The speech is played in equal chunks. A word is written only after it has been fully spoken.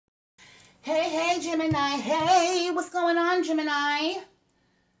Hey, hey, Gemini. Hey, what's going on, Gemini?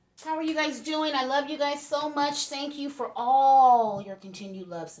 How are you guys doing? I love you guys so much. Thank you for all your continued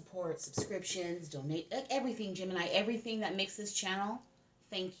love, support, subscriptions, donate, everything, Gemini, everything that makes this channel.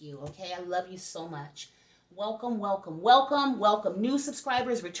 Thank you, okay? I love you so much. Welcome, welcome, welcome, welcome. New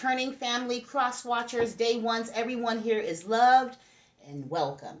subscribers, returning family, cross watchers, day ones. Everyone here is loved and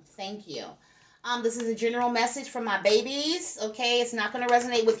welcome. Thank you. This is a general message from my babies, okay? It's not going to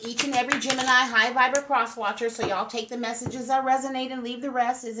resonate with each and every Gemini high viber cross watcher, so y'all take the messages that resonate and leave the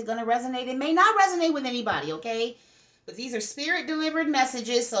rest. Is it going to resonate? It may not resonate with anybody, okay? But these are spirit delivered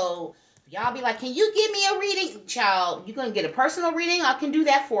messages, so y'all be like, can you give me a reading? Child, you're going to get a personal reading. I can do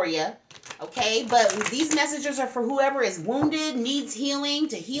that for you, okay? But these messages are for whoever is wounded, needs healing,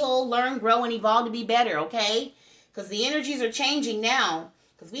 to heal, learn, grow, and evolve to be better, okay? Because the energies are changing now,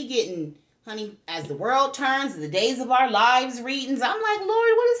 because we getting... Honey, as the world turns, the days of our lives readings, I'm like, Lord,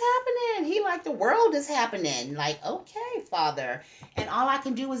 what is happening? He like, the world is happening. Like, okay, Father. And all I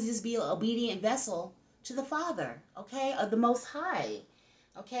can do is just be an obedient vessel to the Father, okay, of the Most High.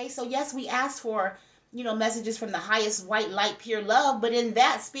 Okay, so yes, we ask for, messages from the highest white light, pure love, but in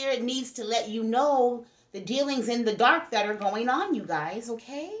that, Spirit needs to let you know the dealings in the dark that are going on, you guys,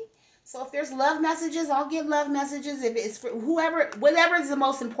 okay? So if there's love messages, I'll get love messages. If it's for whatever is the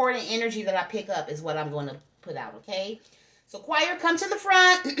most important energy that I pick up is what I'm going to put out, okay? So choir, come to the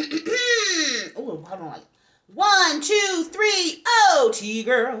front. Ooh, hold on. 1, 2, 3, oh,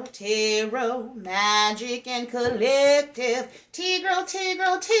 T-girl, tarot, magic and collective. T-girl,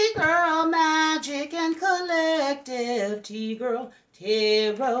 T-girl, T-girl, magic and collective. T-girl,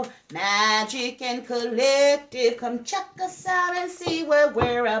 tarot, magic and collective. Come check us out and see what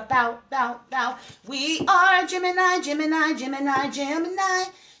we're about. We are Gemini, Gemini, Gemini, Gemini.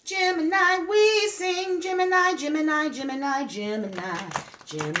 Gemini, we sing Gemini, Gemini, Gemini, Gemini,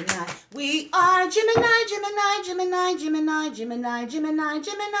 Gemini. We are Gemini, Gemini, Gemini, Gemini, Gemini, Gemini, Gemini,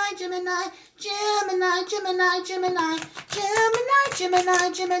 Gemini, Gemini, Gemini, Gemini, Gemini, Gemini,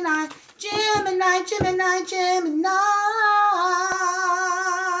 Gemini, Gemini, Gemini, Gemini.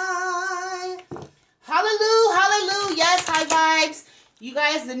 Hallelujah, hallelujah. Yes, high vibes. You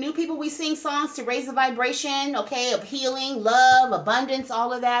guys, the new people, we sing songs to raise the vibration, okay, of healing, love, abundance,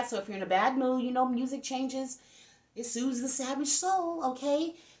 all of that. So if you're in a bad mood, music changes. It soothes the savage soul,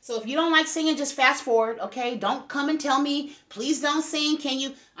 okay? So if you don't like singing, just fast forward, okay? Don't come and tell me, please don't sing. Can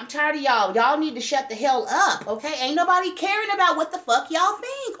you? I'm tired of y'all. Y'all need to shut the hell up, okay? Ain't nobody caring about what the fuck y'all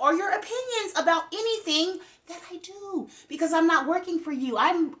think or your opinions about anything that I do, because I'm not working for you.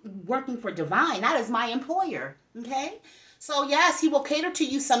 I'm working for Divine. That is my employer, okay? So yes, he will cater to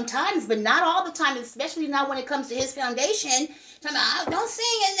you sometimes, but not all the time, especially not when it comes to his foundation. Don't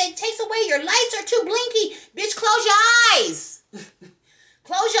sing, and it takes away, your lights are too blinky. Bitch, close your eyes.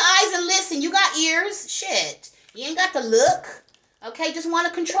 Close your eyes and listen. You got ears. Shit. You ain't got to look. Okay, just want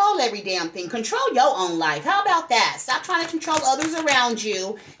to control every damn thing. Control your own life. How about that? Stop trying to control others around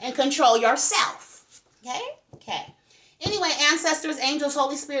you and control yourself. Okay? Okay. Anyway, ancestors, angels,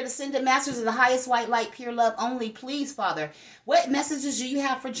 Holy Spirit, ascended masters of the highest white light, pure love only, please, Father, what messages do you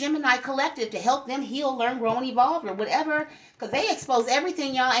have for Gemini Collective to help them heal, learn, grow, and evolve, or whatever? Because they expose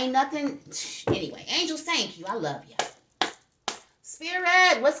everything, y'all. Ain't nothing. Anyway, angels, thank you. I love you.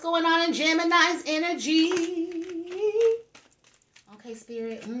 Spirit, what's going on in Gemini's energy? Okay,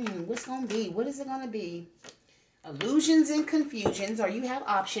 Spirit, what's going to be? What is it going to be? Illusions and confusions, or you have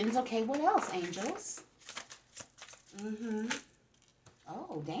options. Okay, what else, angels?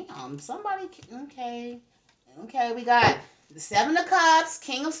 Oh, damn. Somebody, okay. Okay, we got the 7 of Cups,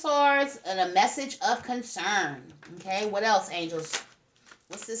 King of Swords, and a message of concern. Okay, what else, angels?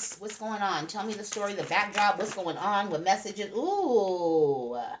 What's this? What's going on? Tell me the story, the backdrop. What's going on? What messages?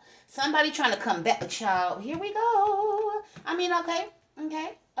 Ooh, somebody trying to come back, child. Here we go. I mean, okay.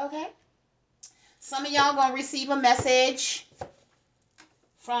 Some of y'all gonna receive a message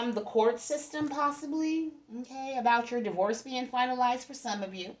from the court system, possibly, okay, about your divorce being finalized for some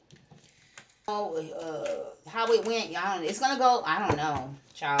of you. How it went, it's gonna go, I don't know,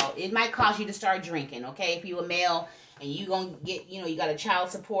 child. It might cause you to start drinking, okay? If you a male and you gonna get, you got a child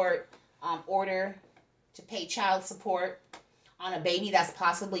support order to pay child support on a baby that's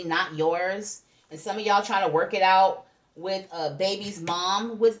possibly not yours, and some of y'all try to work it out with a baby's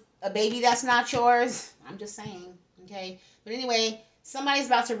mom with a baby that's not yours. I'm just saying, okay? But anyway, somebody's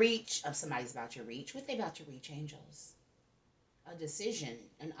about to reach. What they about to reach, angels? A decision,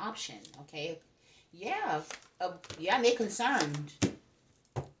 an option, okay? Yeah, they're concerned.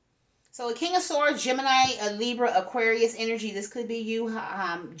 So a King of Swords, Gemini, a Libra, Aquarius energy. This could be you,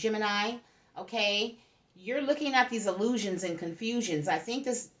 Gemini, okay? you're looking at these illusions and confusions. I think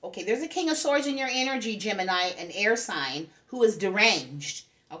this, okay, there's a King of Swords in your energy, Gemini, an air sign who is deranged.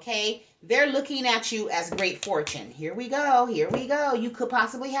 Okay, they're looking at you as great fortune. Here we go. Here we go. You could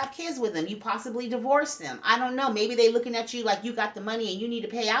possibly have kids with them. You possibly divorce them. I don't know. Maybe they're looking at you like you got the money and you need to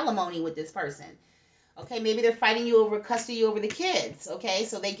pay alimony with this person. Okay, maybe they're fighting you over custody over the kids. Okay,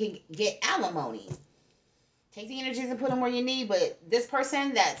 so they can get alimony. Take the energies and put them where you need. But this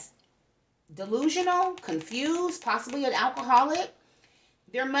person that's delusional, confused, possibly an alcoholic,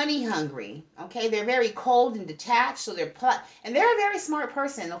 they're money hungry. Okay, they're very cold and detached, so they're and they're a very smart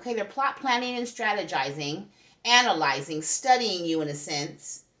person. Okay, they're plot planning and strategizing, analyzing, studying you in a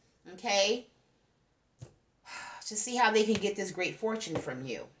sense. Okay, to see how they can get this great fortune from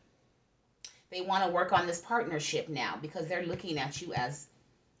you. They want to work on this partnership now because they're looking at you as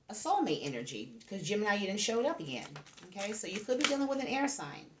a soulmate energy. Because Gemini, you didn't show up again. Okay, so you could be dealing with an air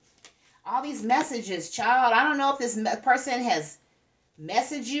sign. All these messages, child. I don't know if this person has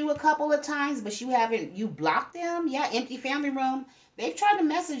messaged you a couple of times, but you blocked them. Yeah, empty family room. They've tried to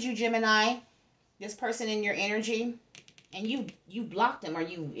message you, Gemini. This person in your energy, and you blocked them, or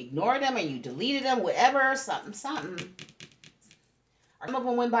you ignored them, or you deleted them, whatever, something. Or some of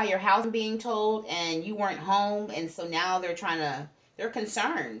them went by your house being told, and you weren't home, and so now they're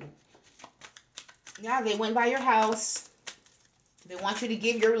concerned. Yeah, they went by your house. They want you to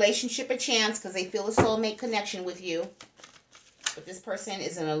give your relationship a chance because they feel a soulmate connection with you. But this person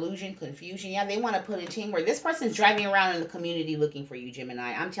is an illusion, confusion. Yeah, they want to put in teamwork. This person's driving around in the community looking for you,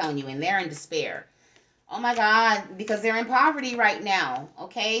 Gemini. I'm telling you, and they're in despair. Oh my God, because they're in poverty right now.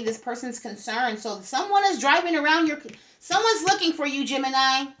 Okay, this person's concerned. So someone is driving around someone's looking for you,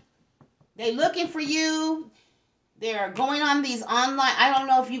 Gemini. They're looking for you. They're going on these online, I don't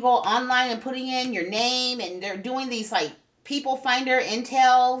know if you go online and putting in your name, and they're doing these like people finder,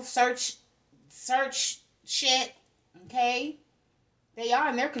 intel, search shit. Okay. They are,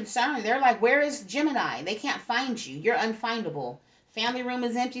 and they're concerned. They're like, where is Gemini? They can't find you. You're unfindable. Family room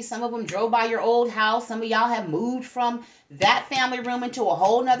is empty. Some of them drove by your old house. Some of y'all have moved from that family room into a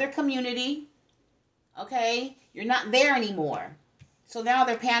whole nother community. Okay? You're not there anymore. So now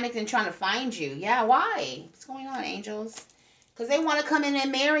they're panicked and trying to find you. Yeah, why? What's going on, angels? Because they want to come in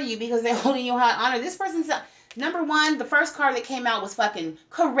and marry you because they're holding you high honor. This person's, number one, the first card that came out was fucking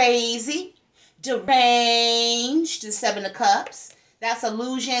crazy, deranged, the Seven of Cups. That's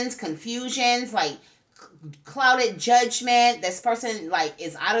illusions, confusions, like clouded judgment. This person like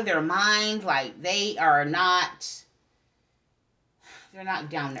is out of their mind. Like they're not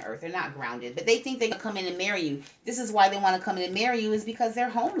down to earth. They're not grounded. But they think they can come in and marry you. This is why they want to come in and marry you, is because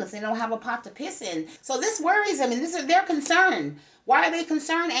they're homeless. They don't have a pot to piss in. So this worries them, and they're concerned. Why are they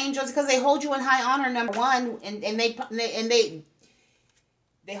concerned, angels? Because they hold you in high honor, number one, and they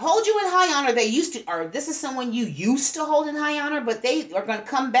hold you in high honor. This is someone you used to hold in high honor, but they are going to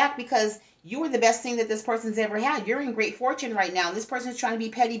come back because you were the best thing that this person's ever had. You're in great fortune right now. This person's trying to be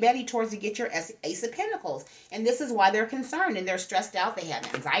petty Betty towards to get your Ace of Pentacles. And this is why they're concerned and they're stressed out. They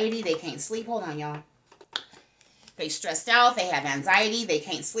have anxiety. They can't sleep. Hold on, y'all. They're stressed out. They have anxiety. They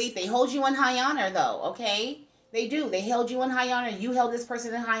can't sleep. They hold you in high honor, though, okay? They do. They held you in high honor. You held this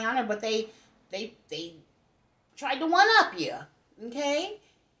person in high honor, but they tried to one-up you, okay?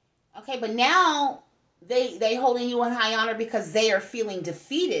 Okay, but now they holding you in high honor because they are feeling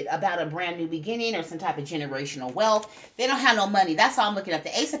defeated about a brand new beginning or some type of generational wealth. They don't have no money. That's all I'm looking at.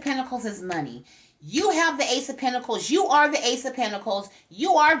 The Ace of Pentacles is money. You have the Ace of Pentacles. You are the Ace of Pentacles.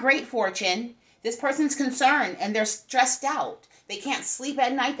 You are great fortune. This person's concerned and they're stressed out. They can't sleep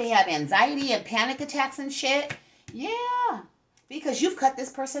at night. They have anxiety and panic attacks and shit. Yeah. Because you've cut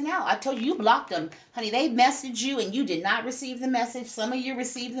this person out. I told you, you blocked them. Honey, they messaged you and you did not receive the message. Some of you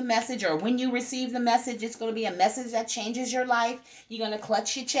received the message, or when you receive the message, it's going to be a message that changes your life. You're going to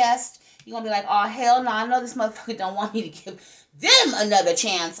clutch your chest. You're going to be like, oh, hell no, I know this motherfucker don't want me to give them another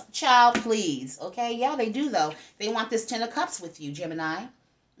chance. Child, please. Okay? Yeah, they do, though. They want this Ten of Cups with you, Gemini.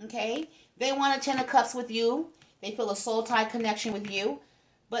 Okay? They want a Ten of Cups with you. They feel a soul tie connection with you.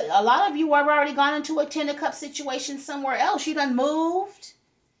 But a lot of you have already gone into a Ten of Cups situation somewhere else. You done moved.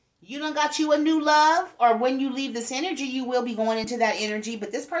 You done got you a new love. Or when you leave this energy, you will be going into that energy.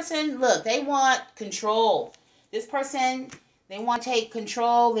 But this person, look, they want control. This person, they want to take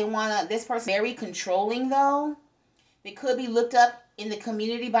control. This person very controlling, though. They could be looked up in the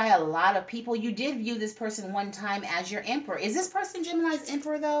community by a lot of people. You did view this person one time as your emperor. Is this person Gemini's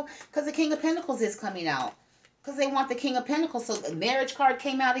emperor, though? Because the King of Pentacles is coming out. Because they want the King of Pentacles. So the marriage card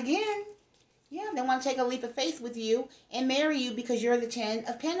came out again. Yeah, they want to take a leap of faith with you and marry you because you're the Ten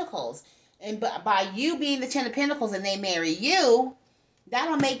of Pentacles. And by you being the Ten of Pentacles and they marry you,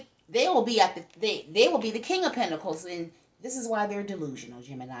 that'll make They will be at they will be the King of Pentacles, and this is why they're delusional,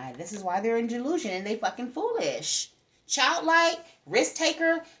 Gemini. This is why they're in delusion, and they fucking foolish. Childlike, risk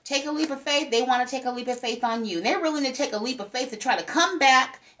taker, take a leap of faith. They want to take a leap of faith on you. They're willing to take a leap of faith to try to come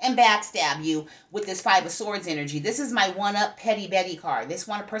back and backstab you with this Five of Swords energy. This is my one-up petty Betty card. This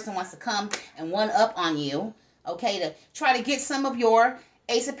one person wants to come and one-up on you, okay, to try to get some of your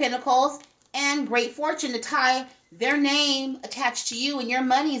Ace of Pentacles and Great Fortune to tie their name attached to you and your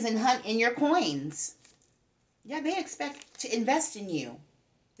monies and your coins. Yeah, they expect to invest in you.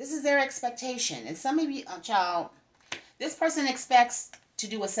 This is their expectation. And some of you, child, this person expects to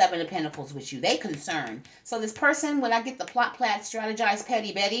do a Seven of Pentacles with you. They concerned. So this person, when I get the plot, plat, strategize,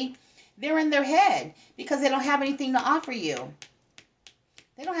 petty Betty, they're in their head because they don't have anything to offer you.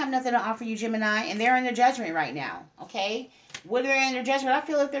 They don't have nothing to offer you, Gemini, and they're in their judgment right now, okay? When they're in their judgment, I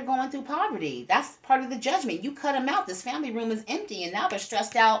feel like they're going through poverty. That's part of the judgment. You cut them out. This family room is empty, and now they're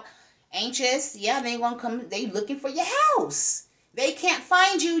stressed out, anxious. Yeah, they won't come. They looking for your house. They can't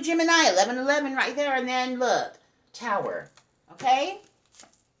find you, Gemini. 1111 right there, and then look, Tower, okay?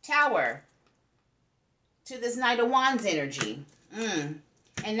 Tower to this Knight of Wands energy.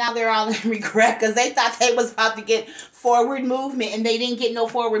 And now they're all in regret because they thought they was about to get forward movement and they didn't get no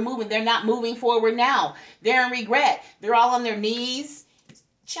forward movement. They're not moving forward now. They're in regret. They're all on their knees.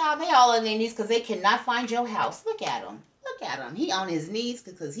 Child, they all on their knees because they cannot find your house. Look at him. Look at him. He on his knees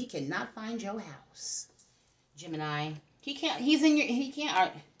because he cannot find your house. Gemini. He can't. He's in your. He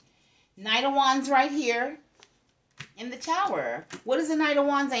can't. Knight of Wands right here. In the Tower. What is the Knight of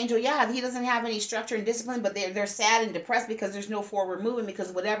Wands angel? Yeah, he doesn't have any structure and discipline, but they're sad and depressed because there's no forward movement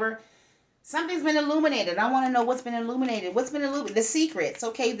because whatever, something's been illuminated. I want to know what's been illuminated. What's been illuminated? The secrets.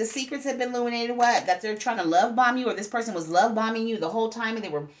 Okay, the secrets have been illuminated. What? That they're trying to love bomb you, or this person was love bombing you the whole time and they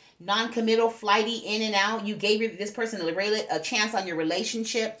were non-committal, flighty, in and out. You gave this person a chance on your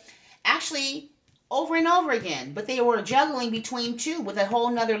relationship. Actually, over and over again, but they were juggling between two with a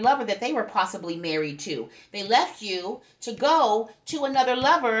whole nother lover that they were possibly married to. They left you to go to another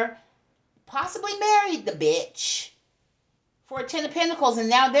lover, possibly married the bitch, for a Ten of Pentacles, and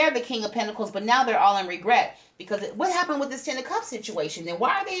now they're the King of Pentacles, but now they're all in regret. Because what happened with this Ten of Cups situation? Then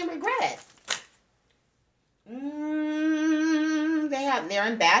why are they in regret? They're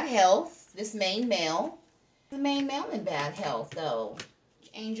in bad health, this main male. The main male in bad health, though.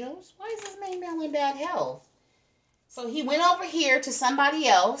 Angels, why is this main male in bad health? So he went over here to somebody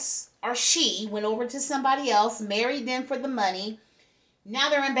else, or she went over to somebody else, married them for the money. Now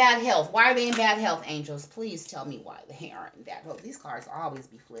they're in bad health. Why are they in bad health, angels? Please tell me why they are in bad health. These cards always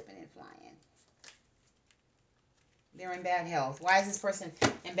be flipping and flying. They're in bad health. Why is this person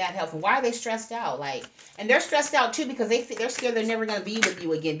in bad health? And why are they stressed out? Like, and they're stressed out too because they're scared they're never going to be with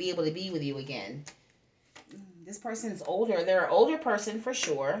you again, be able to be with you again. This person's older. They're an older person for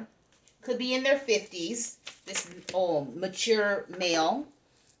sure. Could be in their 50s. This mature male.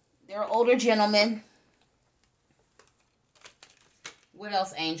 They're an older gentleman. What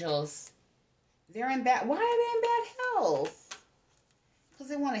else, angels? They're in bad. Why are they in bad health? Because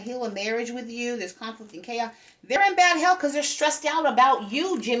they want to heal a marriage with you. There's conflict and chaos. They're in bad health because they're stressed out about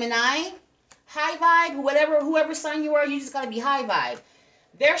you, Gemini. High vibe. Whoever sign you are, you just got to be high vibe.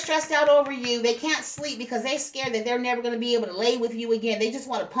 They're stressed out over you. They can't sleep because they're scared that they're never going to be able to lay with you again. They just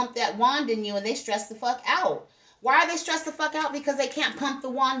want to pump that wand in you and they stress the fuck out. Why are they stressed the fuck out? Because they can't pump the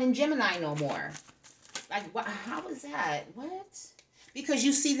wand in Gemini no more. Like, how is that? What? Because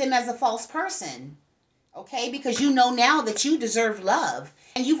you see them as a false person. Okay? Because you know now that you deserve love.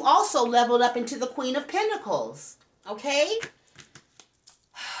 And you've also leveled up into the Queen of Pentacles. Okay?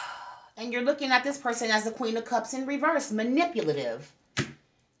 And you're looking at this person as the Queen of Cups in reverse. Manipulative.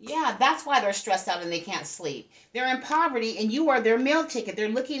 Yeah, that's why they're stressed out and they can't sleep. They're in poverty and you are their meal ticket. They're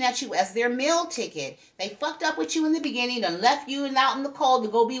looking at you as their meal ticket. They fucked up with you in the beginning and left you out in the cold to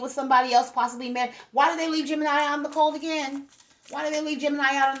go be with somebody else, possibly married. Why did they leave Gemini out in the cold again? Why did they leave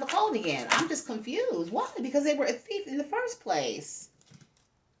Gemini out in the cold again? I'm just confused. Why? Because they were a thief in the first place.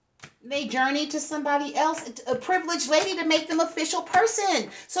 They journeyed to somebody else, a privileged lady, to make them official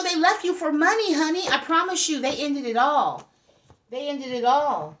person. So they left you for money, honey. I promise you, they ended it all. They ended it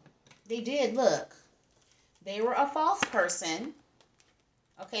all. They did. Look. They were a false person.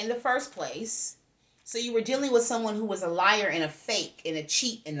 Okay, in the first place. So you were dealing with someone who was a liar and a fake and a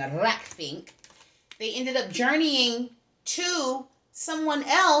cheat and a rakfink. They ended up journeying to someone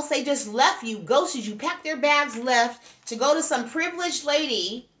else. They just left you, ghosted you, packed their bags, left to go to some privileged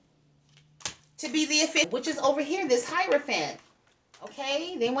lady to be the official, which is over here, this Hierophant.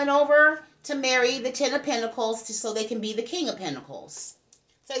 Okay, they went over to marry the Ten of Pentacles so they can be the King of Pentacles.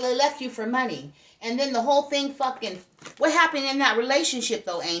 So they left you for money. And then the whole thing fucking... What happened in that relationship,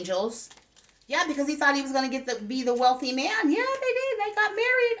 though, angels? Yeah, because he thought he was going to be the wealthy man. Yeah, they did. They got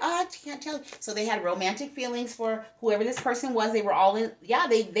married. Oh, I can't tell you. So they had romantic feelings for whoever this person was. They were all in... Yeah,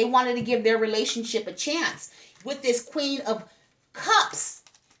 they wanted to give their relationship a chance. With this Queen of Cups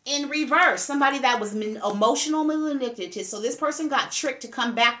in reverse. Somebody that was emotionally manipulative. So this person got tricked to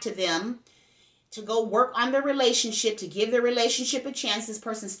come back to them, to go work on their relationship, to give their relationship a chance. This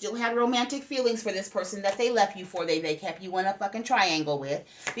person still had romantic feelings for this person that they left you for. They kept you in a fucking triangle with,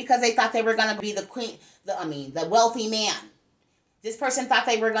 because they thought they were going to be the queen, the wealthy man. This person thought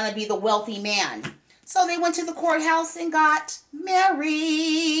they were going to be the wealthy man. So they went to the courthouse and got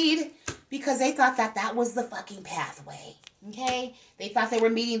married because they thought that was the fucking pathway. Okay? They thought they were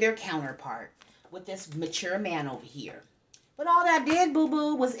meeting their counterpart with this mature man over here. But all that did,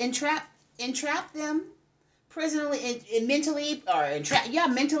 boo-boo, was entrap them, mentally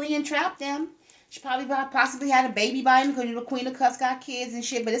entrap them. She probably possibly had a baby by him because the Queen of Cups got kids and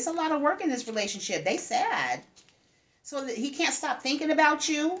shit. But it's a lot of work in this relationship. They sad. So that he can't stop thinking about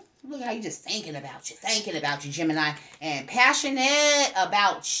you. Look how you just thinking about you, Gemini. And passionate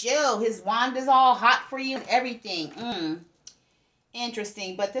about you. His wand is all hot for you and everything.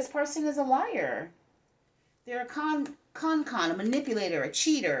 Interesting. But this person is a liar. They're a manipulator, a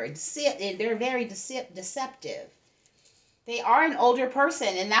cheater, and they're very deceptive. They are an older person,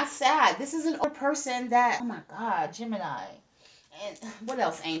 and that's sad. This is an older person that, oh my God, Gemini. And what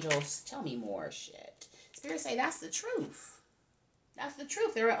else, angels? Tell me more shit. Spirits say that's the truth. That's the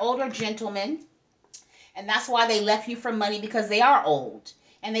truth. They're an older gentleman, and that's why they left you for money, because they are old.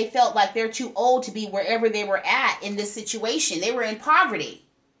 And they felt like they're too old to be wherever they were at in this situation. They were in poverty.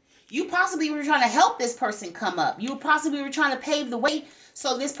 You possibly were trying to help this person come up. You possibly were trying to pave the way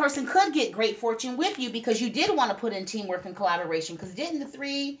so this person could get great fortune with you, because you did want to put in teamwork and collaboration. Because didn't the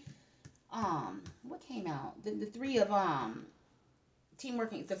three, what came out? The three of,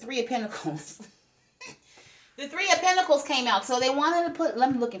 teamwork, the Three of Pentacles. The Three of Pentacles came out. So they wanted to put,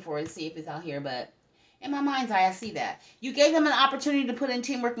 I'm looking for it to see if it's out here, but in my mind's eye, I see that. You gave them an opportunity to put in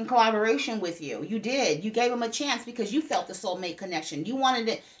teamwork and collaboration with you. You did. You gave them a chance because you felt the soulmate connection. You wanted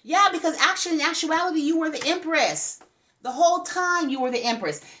it. Yeah, because actually, in actuality, you were the Empress. The whole time, you were the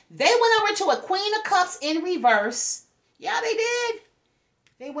Empress. They went over to a Queen of Cups in reverse. Yeah, they did.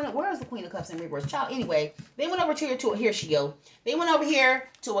 They went, where's the Queen of Cups in reverse? Child, anyway, they went over here she go. They went over here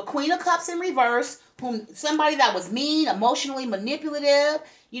to a Queen of Cups in reverse, somebody that was mean, emotionally manipulative,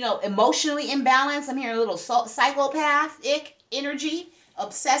 emotionally imbalanced. I'm hearing a little psychopathic energy,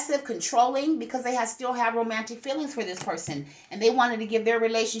 obsessive, controlling, because they still have romantic feelings for this person, and they wanted to give their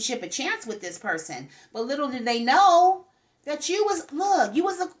relationship a chance with this person. But little did they know that you was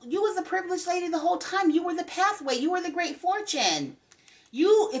a privileged lady the whole time. You were the pathway. You were the great fortune.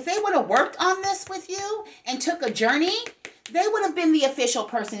 If they would have worked on this with you and took a journey, they would have been the official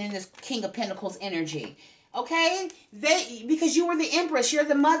person in this King of Pentacles energy. Okay? Because you were the Empress, you're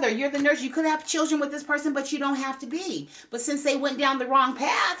the mother, you're the nurse. You could have children with this person, but you don't have to be. But since they went down the wrong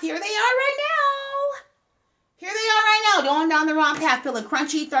path, here they are right now. Here they are right now, going down the wrong path, feeling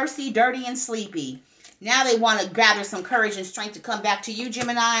crunchy, thirsty, dirty, and sleepy. Now they want to gather some courage and strength to come back to you,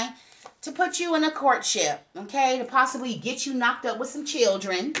 Gemini, to put you in a courtship, okay? To possibly get you knocked up with some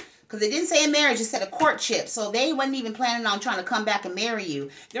children. Because it didn't say a marriage, it said a courtship. So they wasn't even planning on trying to come back and marry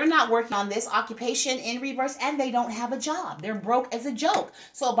you. They're not working on this occupation in reverse, and they don't have a job. They're broke as a joke.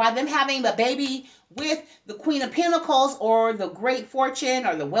 So by them having a baby with the Queen of Pentacles or the great fortune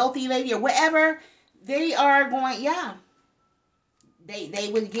or the wealthy lady or whatever, they are going, yeah. They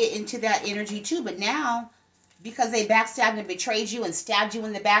would get into that energy too. But now, because they backstabbed and betrayed you and stabbed you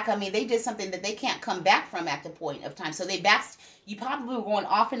in the back, I mean, they did something that they can't come back from at the point of time. So you probably were going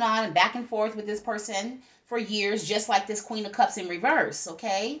off and on and back and forth with this person for years, just like this Queen of Cups in reverse,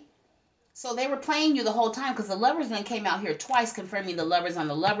 okay? So they were playing you the whole time, because the Lovers then came out here twice, confirming the Lovers on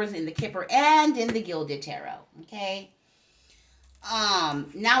the Lovers in the Kipper and in the Gilded Tarot, okay?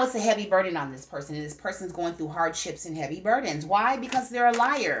 Now it's a heavy burden on this person, and this person's going through hardships and heavy burdens. Why? Because they're a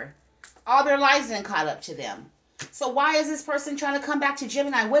liar. All their lies done caught up to them. So why is this person trying to come back to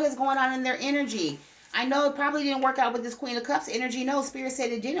Gemini? What is going on in their energy? I know it probably didn't work out with this Queen of Cups energy. No, Spirit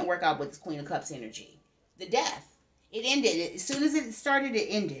said it didn't work out with this Queen of Cups energy. The death. It ended. As soon as it started, it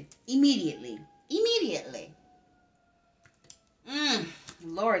ended. Immediately. Immediately.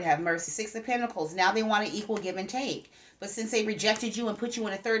 Lord have mercy. Six of Pentacles. Now they want to equal give and take. But since they rejected you and put you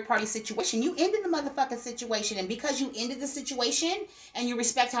in a third-party situation, you ended the motherfucking situation. And because you ended the situation and you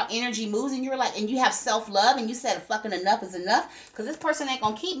respect how energy moves and you're like, and you have self-love and you said fucking enough is enough, because this person ain't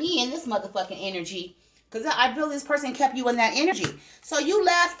going to keep me in this motherfucking energy Because I feel this person kept you in that energy. So you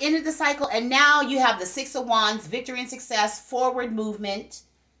left, ended the cycle, and now you have the Six of Wands, victory and success, forward movement.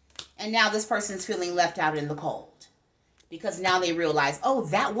 And now this person's feeling left out in the cold. Because now they realize, oh,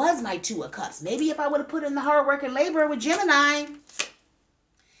 that was my Two of Cups. Maybe if I would have put in the hard work and labor with Gemini,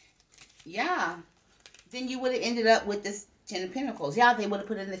 yeah, then you would have ended up with this Ten of Pentacles. Yeah, they would have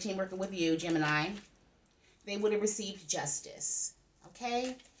put in the team working with you, Gemini. They would have received justice.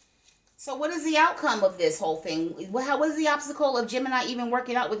 Okay? So what is the outcome of this whole thing? What is the obstacle of Gemini even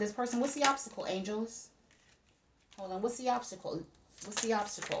working out with this person? What's the obstacle, angels? Hold on. What's the obstacle? What's the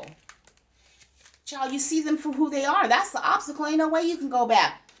obstacle? Child, you see them for who they are. That's the obstacle. Ain't no way you can go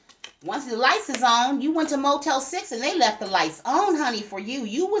back. Once the lights is on, you went to Motel 6 and they left the lights on, honey, for you.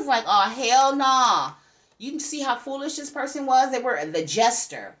 You was like, oh, hell nah. You can see how foolish this person was. They were the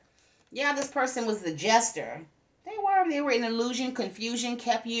jester. Yeah, this person was the jester. They were in illusion, confusion,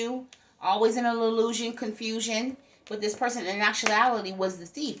 kept you. Always in an illusion, confusion. But this person in actuality was the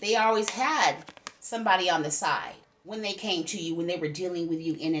thief. They always had somebody on the side when they came to you, when they were dealing with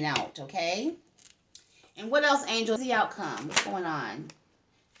you in and out, okay? And what else, angels? What's the outcome? What's going on?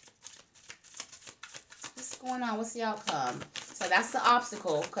 What's going on? What's the outcome? So that's the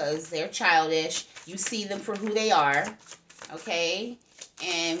obstacle because they're childish. You see them for who they are, okay?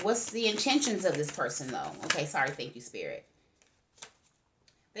 And what's the intentions of this person, though? Okay, sorry. Thank you, Spirit.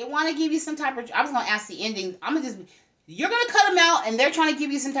 They want to give you some type of... I was going to ask the ending. You're going to cut them out, and they're trying to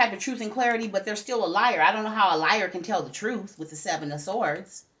give you some type of truth and clarity, but they're still a liar. I don't know how a liar can tell the truth with the Seven of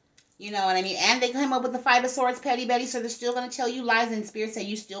Swords. You know what I mean? And they came up with the Five of Swords, Petty Betty, so they're still going to tell you lies, and Spirit say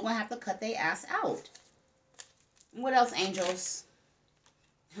you still going to have to cut their ass out. What else, angels?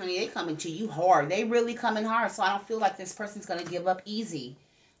 Honey, they coming to you hard. They really coming hard, so I don't feel like this person's going to give up easy.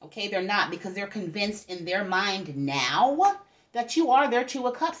 Okay, they're not, because they're convinced in their mind now that you are their Two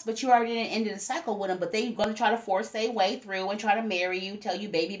of Cups, but you already didn't end the cycle with them, but they're going to try to force their way through and try to marry you, tell you,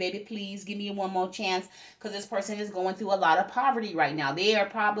 baby, please give me one more chance, because this person is going through a lot of poverty right now. They are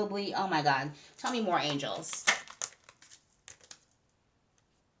probably, oh my God, tell me more, angels.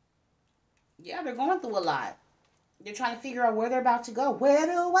 Yeah, they're going through a lot. They're trying to figure out where they're about to go. Where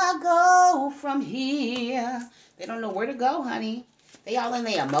do I go from here? They don't know where to go, honey. They all in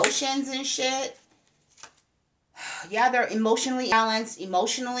their emotions and shit. Yeah, they're emotionally balanced.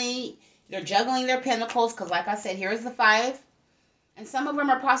 Emotionally, they're juggling their pentacles. Because like I said, here's the Five. And some of them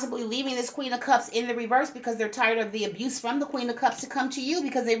are possibly leaving this Queen of Cups in the reverse because they're tired of the abuse from the Queen of Cups to come to you.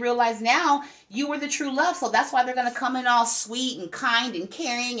 Because they realize now you were the true love. So that's why they're going to come in all sweet and kind and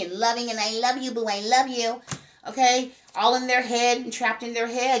caring and loving. And I love you, boo. I love you. Okay? All in their head and trapped in their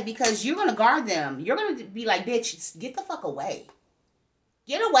head. Because you're going to guard them. You're going to be like, bitch, get the fuck away.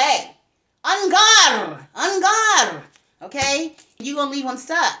 Get away. Unguard, okay? You're going to leave them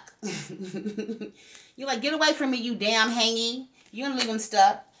stuck. You're like, get away from me, you damn hangy. You're going to leave them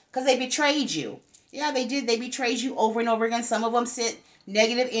stuck because they betrayed you. Yeah, they did. They betrayed you over and over again. Some of them sent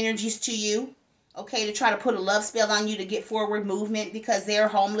negative energies to you, okay, to try to put a love spell on you to get forward movement because they're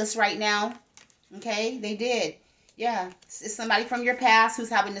homeless right now. Okay, they did. Yeah, it's somebody from your past who's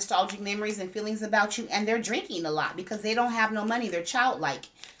having nostalgic memories and feelings about you, and they're drinking a lot because they don't have no money. They're childlike.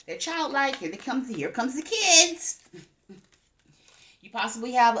 They're childlike. Here comes the kids. You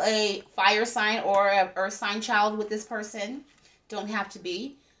possibly have a fire sign or an earth sign child with this person. Don't have to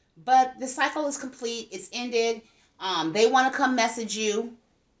be. But the cycle is complete. It's ended. They want to come message you.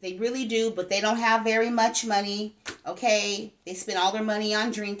 They really do, but they don't have very much money. Okay? They spend all their money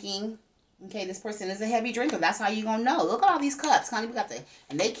on drinking. Okay, this person is a heavy drinker. That's how you're gonna know. Look at all these cups, honey. We got the,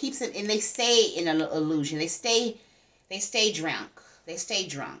 and they keeps it, and they stay in an illusion. They stay drunk. They stay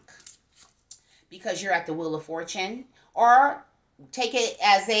drunk because you're at the Wheel of Fortune, or take it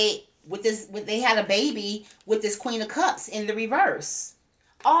as they had a baby with this Queen of Cups in the reverse,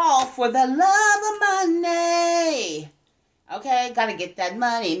 all for the love of money. Okay, gotta get that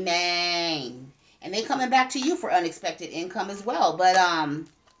money, man. And they coming back to you for unexpected income as well. But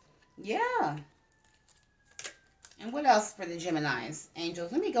yeah. And what else for the Geminis?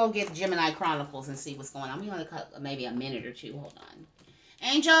 Angels. Let me go get Gemini Chronicles and see what's going on. We only got maybe a minute or two. Hold on.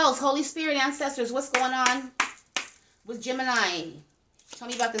 Angels, Holy Spirit, ancestors, what's going on with Gemini? Tell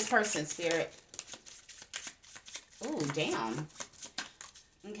me about this person, Spirit. Oh, damn.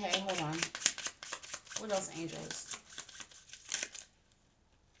 Okay, hold on. What else, angels?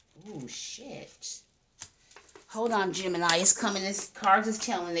 Oh, shit. Hold on, Gemini. It's coming. This cards is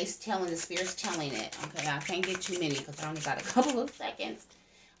telling. The Spirit's telling it. Okay, I can't get too many because I only got a couple of seconds.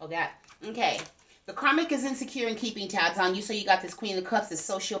 Oh, that. Okay. The karmic is insecure and keeping tabs on you. So you got this Queen of Cups, this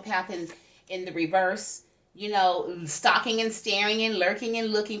sociopath in the reverse. you know, stalking and staring and lurking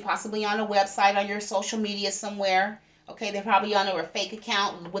and looking, possibly on a website, on your social media somewhere. Okay, they're probably on a fake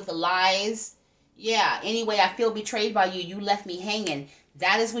account with the lies. Yeah, anyway, I feel betrayed by you. You left me hanging.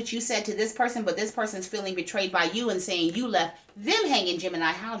 That is what you said to this person, but this person's feeling betrayed by you and saying you left them hanging,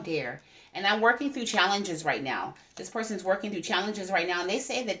 Gemini. How dare. And I'm working through challenges right now. This person's working through challenges right now, and they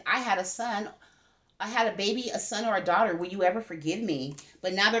say that I had a baby, a son, or a daughter. Will you ever forgive me?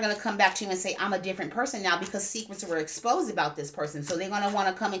 But now they're going to come back to you and say, I'm a different person now because secrets were exposed about this person. So they're going to want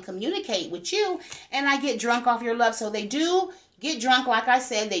to come and communicate with you. And I get drunk off your love. So they do get drunk. Like I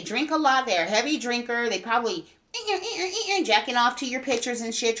said, they drink a lot. They're a heavy drinker. They probably jacking off to your pictures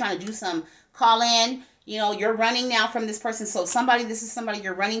and shit, trying to do some call in. You know, you're running now from this person. So this is somebody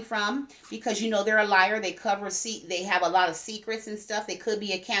you're running from because you know they're a liar. They they have a lot of secrets and stuff. They could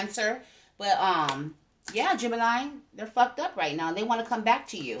be a Cancer. But yeah, Gemini, they're fucked up right now. They want to come back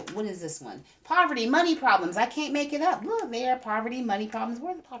to you. What is this one? Poverty, money problems. I can't make it up. Look, there, poverty, money problems.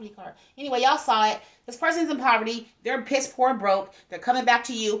 Where's the poverty card? Anyway, y'all saw it. This person's in poverty. They're piss poor broke. They're coming back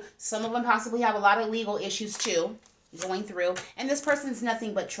to you. Some of them possibly have a lot of legal issues too going through. And this person's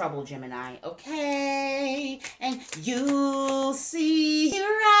nothing but trouble, Gemini. Okay? And you see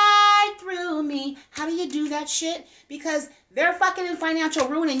right through me. How do you do that shit? Because they're fucking in financial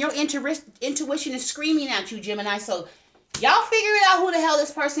ruin and your intuition is screaming at you, Gemini. So y'all figure it out who the hell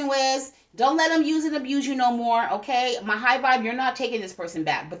this person was. Don't let them use and abuse you no more, okay? My high vibe, you're not taking this person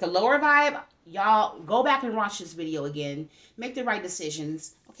back. But the lower vibe, y'all go back and watch this video again. Make the right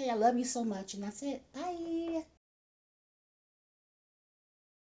decisions. Okay, I love you so much, and that's it. Bye.